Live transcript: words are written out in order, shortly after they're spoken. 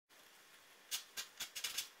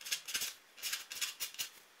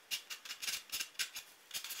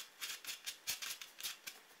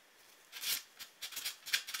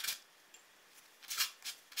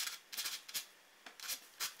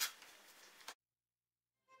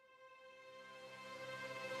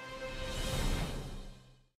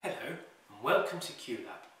welcome to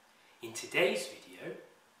QLab. In today's video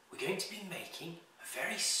we're going to be making a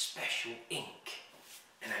very special ink,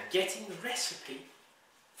 and I'm getting the recipe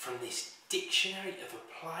from this Dictionary of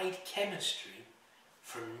Applied Chemistry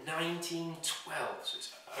from 1912, so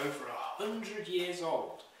it's over 100 years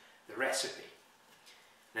old, the recipe.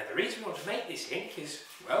 Now the reason we want to make this ink is,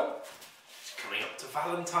 well, it's coming up to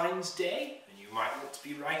Valentine's Day and you might want to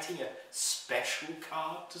be writing a special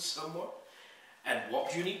card to someone. And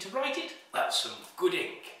what do you need to write it? Well, some good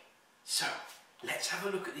ink. So, let's have a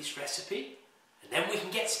look at this recipe and then we can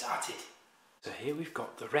get started. So here we've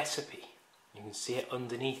got the recipe. You can see it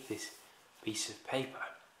underneath this piece of paper.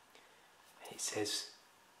 And it says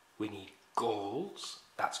we need galls,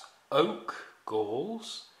 that's oak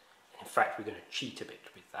galls. In fact, we're going to cheat a bit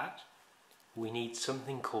with that. We need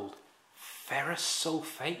something called ferrous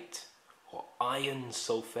sulfate or iron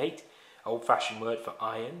sulfate. Old-fashioned word for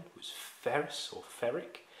iron was ferrous or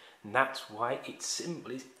ferric, and that's why its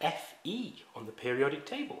symbol is Fe on the periodic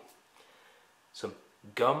table. Some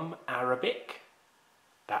gum arabic,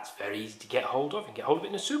 that's very easy to get hold of. You can get hold of it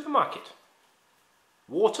in a supermarket.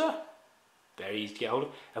 Water, very easy to get hold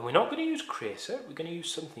of. And we're not going to use creosote, we're going to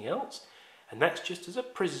use something else, and that's just as a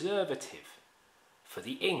preservative for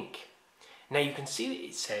the ink. Now you can see that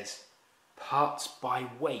it says parts by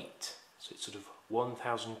weight, so it's sort of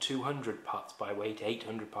 1,200 parts by weight,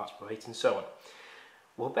 800 parts by weight, and so on.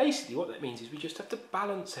 Well, basically what that means is we just have to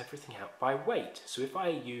balance everything out by weight. So if I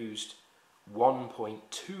used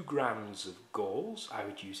 1.2 grams of galls, I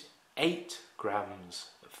would use 8 grams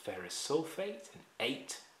of ferrous sulfate and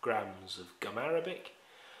 8 grams of gum arabic.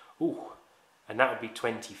 Ooh, and that would be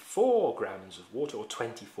 24 grams of water, or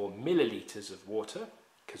 24 millilitres of water,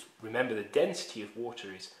 because remember the density of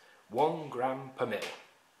water is 1 gram per mil.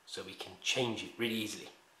 So we can change it really easily.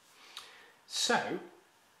 So,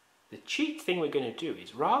 the cheat thing we're going to do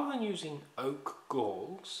is, rather than using oak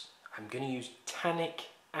galls, I'm going to use tannic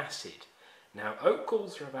acid. Now, oak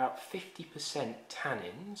galls are about 50%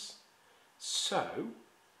 tannins, so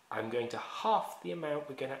I'm going to half the amount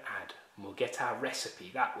we're going to add, and we'll get our recipe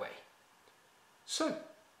that way. So,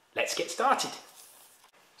 let's get started.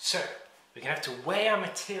 So, we're going to have to weigh our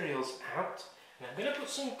materials out, and I'm going to put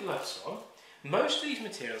some gloves on. Most of these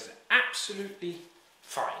materials are absolutely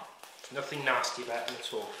fine, nothing nasty about them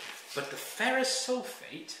at all. But the ferrous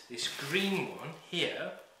sulfate, this green one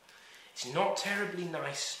here, is not terribly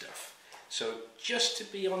nice stuff. So just to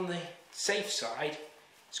be on the safe side,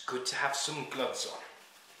 it's good to have some gloves on.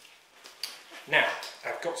 Now,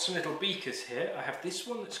 I've got some little beakers here. I have this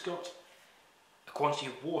one that's got a quantity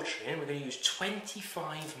of water in. We're going to use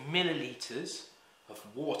 25 millilitres of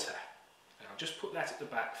water. And I'll just put that at the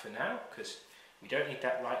back for now, because we don't need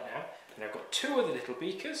that right now. And I've got two other little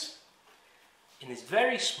beakers. In this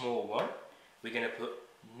very small one, we're going to put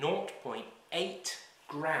 0.8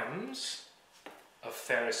 grams of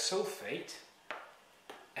ferrous sulfate.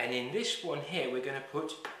 And in this one here, we're going to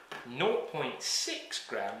put 0.6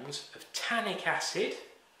 grams of tannic acid.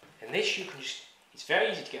 And this you can just, it's very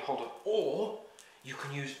easy to get hold of, or you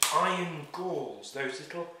can use iron galls, those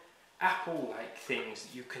little apple-like things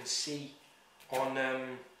that you can see on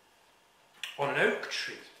an oak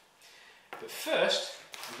tree. But first,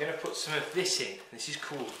 we're going to put some of this in. This is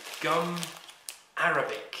called gum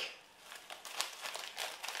arabic.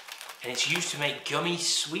 And it's used to make gummy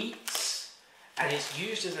sweets, and it's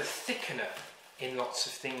used as a thickener in lots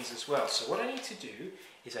of things as well. So what I need to do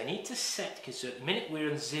is I need to set, because at the minute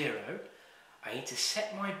we're on 0, I need to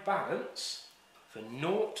set my balance for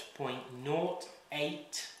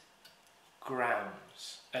 0.08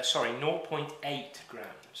 grams. 0.8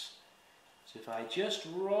 grams. So if I just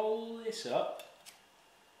roll this up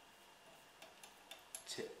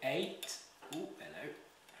to 8, oh hello,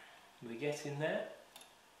 we get in there,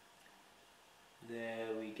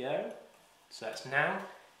 there we go. So that's now,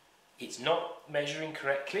 it's not measuring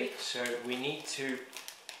correctly, so we need to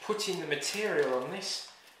put in the material on this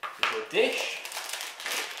little dish,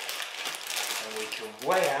 and we can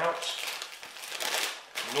weigh out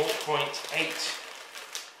 0.8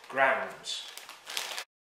 grams.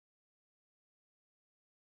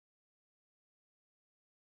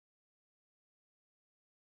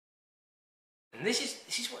 And this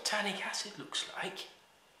is what tannic acid looks like.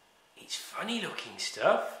 It's funny looking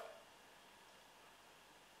stuff.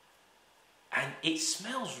 And it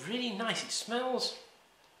smells really nice. It smells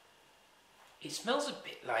a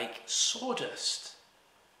bit like sawdust.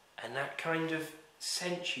 And that kind of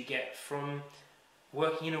scent you get from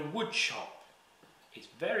working in a wood shop. It's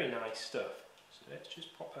very nice stuff. So let's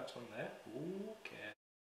just pop that on there. Okay.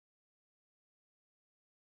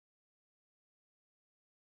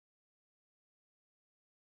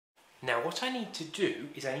 Now what I need to do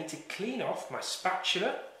is I need to clean off my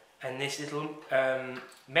spatula and this little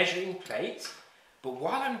measuring plate, but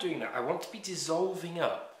while I'm doing that I want to be dissolving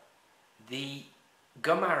up the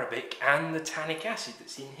gum arabic and the tannic acid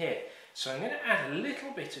that's in here. So I'm going to add a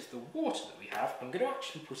little bit of the water that we have. I'm going to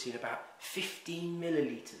actually put in about 15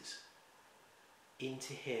 millilitres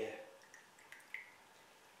into here,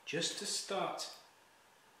 just to start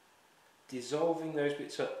dissolving those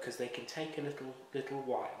bits up, because they can take a little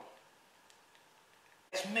while.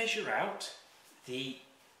 Let's measure out the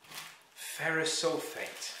ferrous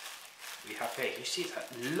sulfate we have here. You see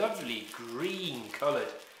that lovely green coloured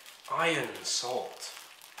iron salt.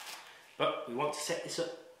 But we want to set this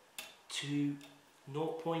up to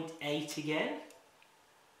 0.8 again.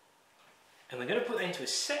 And we're going to put that into a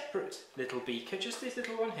separate little beaker, just this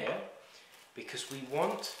little one here, because we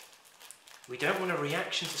don't want a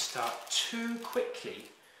reaction to start too quickly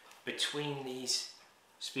between these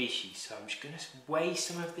species. So I'm just going to weigh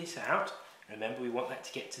some of this out. Remember, we want that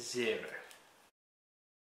to get to 0.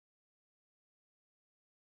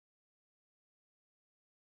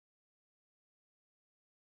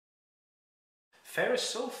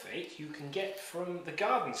 Ferrous sulfate you can get from the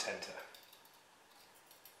garden centre,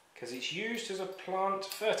 because it's used as a plant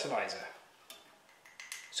fertiliser.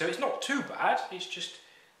 So it's not too bad, it's just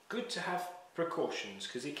good to have precautions,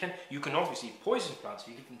 because you can obviously poison plants if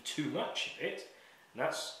you give them too much of it, and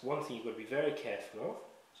that's one thing you've got to be very careful of.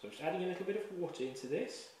 So I'm just adding a little bit of water into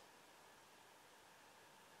this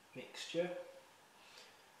mixture.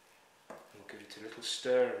 We'll give it a little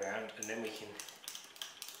stir around, and then we can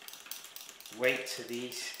wait till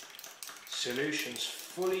these solutions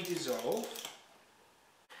fully dissolve.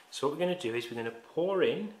 So what we're going to do is we're going to pour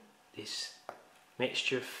in this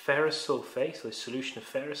mixture of ferrous sulfate, so this solution of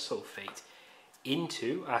ferrous sulfate,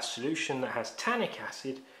 into our solution that has tannic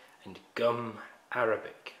acid and gum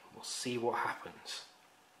arabic. We'll see what happens.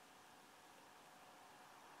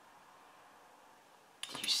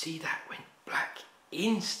 Did you see that went black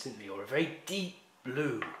instantly, or a very deep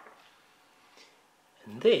blue?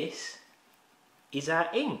 And this is our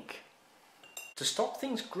ink. To stop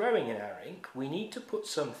things growing in our ink, we need to put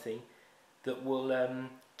something that will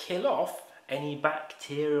kill off any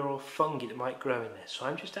bacteria or fungi that might grow in there. So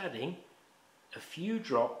I'm just adding a few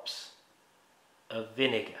drops of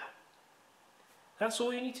vinegar. That's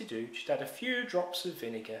all you need to do, just add a few drops of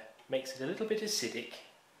vinegar, makes it a little bit acidic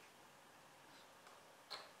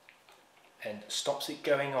and stops it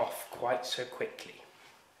going off quite so quickly.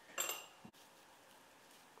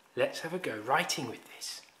 Let's have a go writing with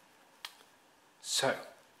this. So,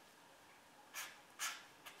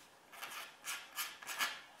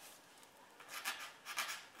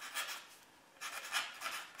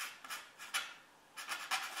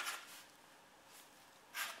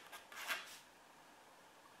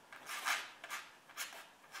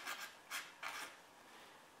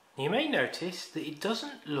 you may notice that it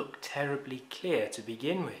doesn't look terribly clear to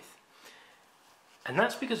begin with. And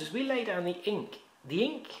that's because as we lay down the ink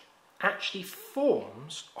actually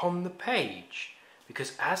forms on the page,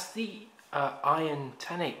 because as the iron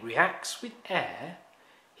tannate reacts with air,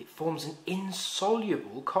 it forms an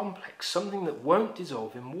insoluble complex, something that won't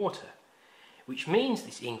dissolve in water, which means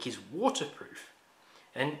this ink is waterproof.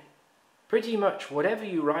 And pretty much whatever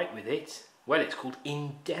you write with it, well, it's called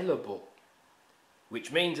indelible,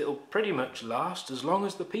 which means it'll pretty much last as long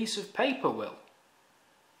as the piece of paper will.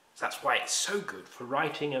 That's why it's so good for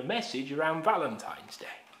writing a message around Valentine's Day,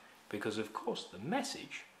 because of course the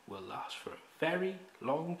message will last for a very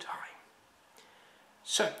long time.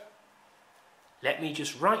 So, let me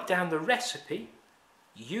just write down the recipe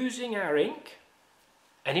using our ink,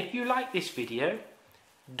 and if you like this video,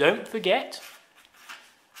 don't forget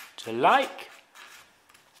to like.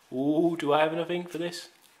 Ooh, do I have enough ink for this?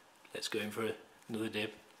 Let's go in for another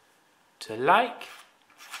dib. To like,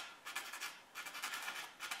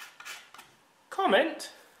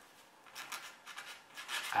 comment,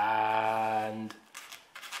 and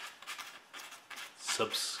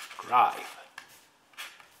subscribe.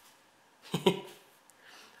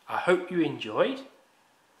 I hope you enjoyed,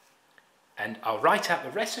 and I'll write out the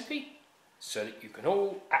recipe so that you can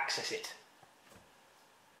all access it.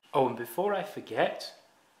 Oh, and before I forget,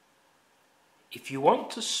 if you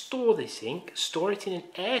want to store this ink, store it in an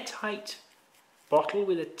airtight bottle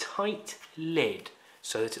with a tight lid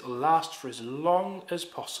so that it will last for as long as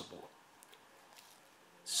possible.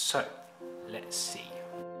 So, let's see.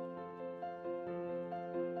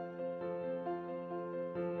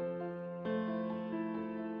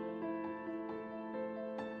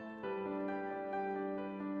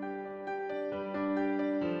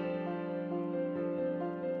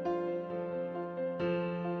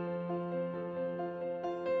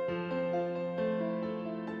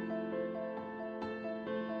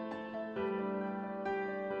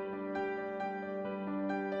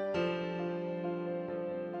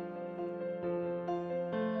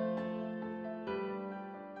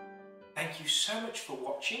 you so much for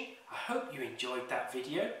watching. I hope you enjoyed that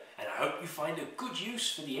video, and I hope you find a good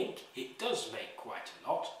use for the ink. It does make quite a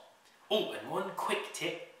lot. Oh, and one quick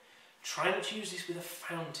tip. Try not to use this with a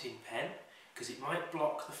fountain pen, because it might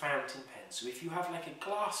block the fountain pen. So if you have like a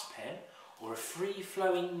glass pen, or a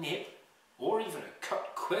free-flowing nib, or even a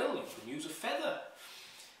cut quill, you can use a feather.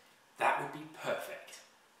 That would be perfect.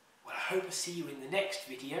 Well, I hope I see you in the next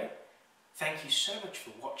video. Thank you so much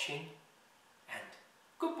for watching, and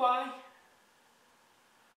goodbye.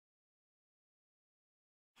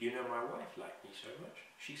 You know my wife liked me so much,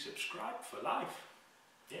 she subscribed for life.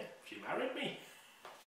 Yeah, she married me.